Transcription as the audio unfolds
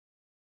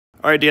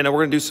All right, Deanna,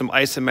 we're gonna do some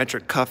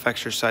isometric cuff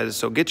exercises.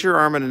 So get your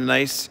arm in a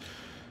nice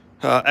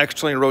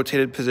externally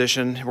rotated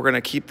position. We're gonna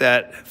keep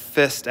that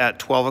fist at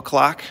 12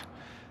 o'clock.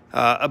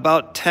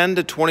 About 10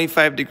 to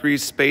 25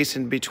 degrees space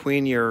in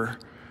between your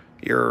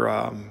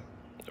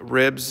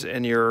ribs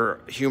and your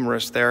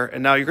humerus there.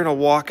 And now you're gonna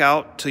walk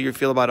out till you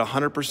feel about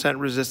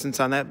 100% resistance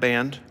on that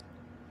band.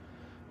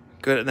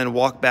 Good, and then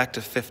walk back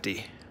to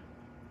 50.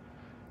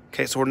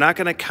 Okay, so we're not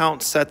gonna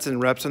count sets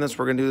and reps on this.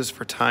 We're gonna do this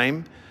for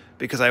time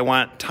because I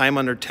want time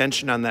under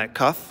tension on that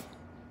cuff.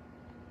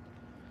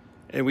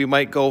 And we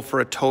might go for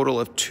a total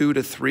of 2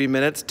 to 3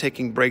 minutes,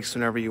 taking breaks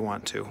whenever you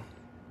want to.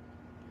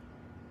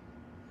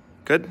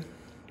 Good?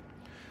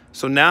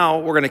 So now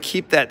we're gonna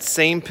keep that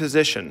same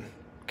position,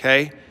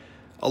 okay?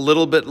 A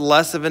little bit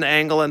less of an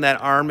angle in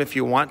that arm if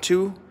you want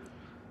to.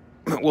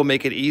 Will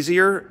make it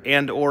easier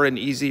and or an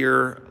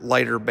easier,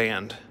 lighter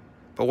band.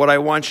 But what I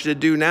want you to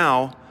do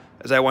now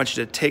is I want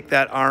you to take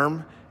that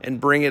arm and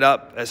bring it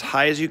up as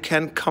high as you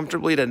can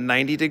comfortably to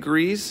 90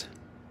 degrees,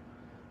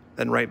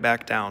 then right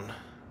back down.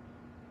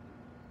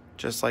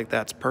 Just like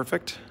that's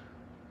perfect.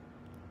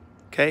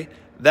 Okay,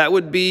 that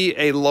would be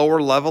a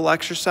lower level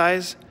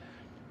exercise.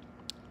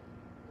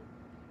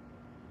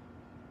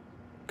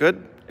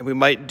 Good, and we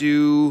might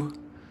do,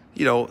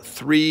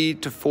 3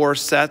 to 4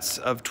 sets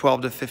of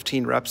 12 to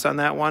 15 reps on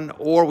that one,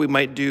 or we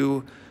might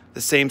do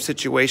the same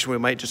situation. We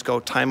might just go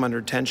time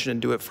under tension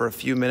and do it for a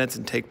few minutes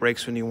and take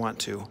breaks when you want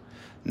to.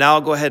 Now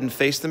I'll go ahead and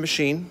face the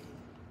machine.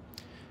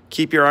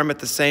 Keep your arm at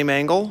the same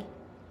angle.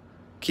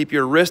 Keep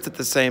your wrist at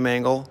the same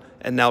angle.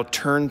 And now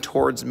turn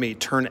towards me.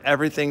 Turn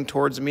everything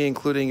towards me,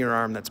 including your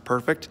arm. That's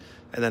perfect.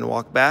 And then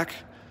walk back.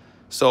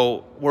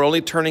 So we're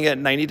only turning at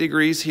 90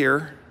 degrees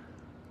here.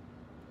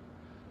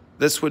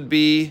 This would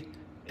be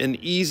an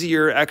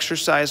easier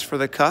exercise for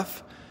the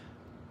cuff.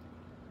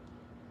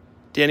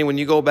 Danny, when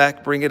you go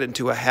back, bring it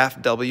into a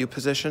half W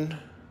position.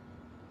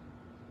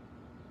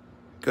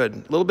 Good.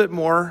 A little bit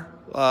more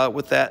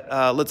with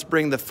that. Let's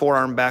bring the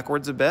forearm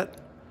backwards a bit.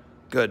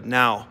 Good.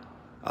 Now,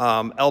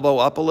 elbow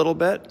up a little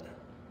bit.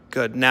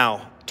 Good.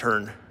 Now,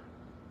 turn.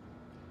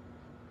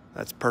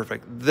 That's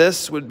perfect.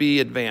 This would be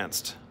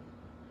advanced.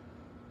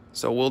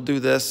 So we'll do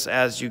this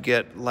as you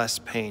get less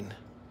pain.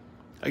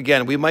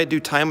 Again, we might do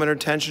time under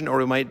tension, or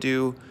we might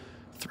do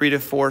 3 to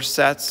 4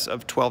 sets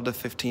of 12 to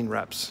 15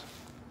 reps.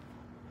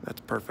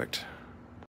 That's perfect.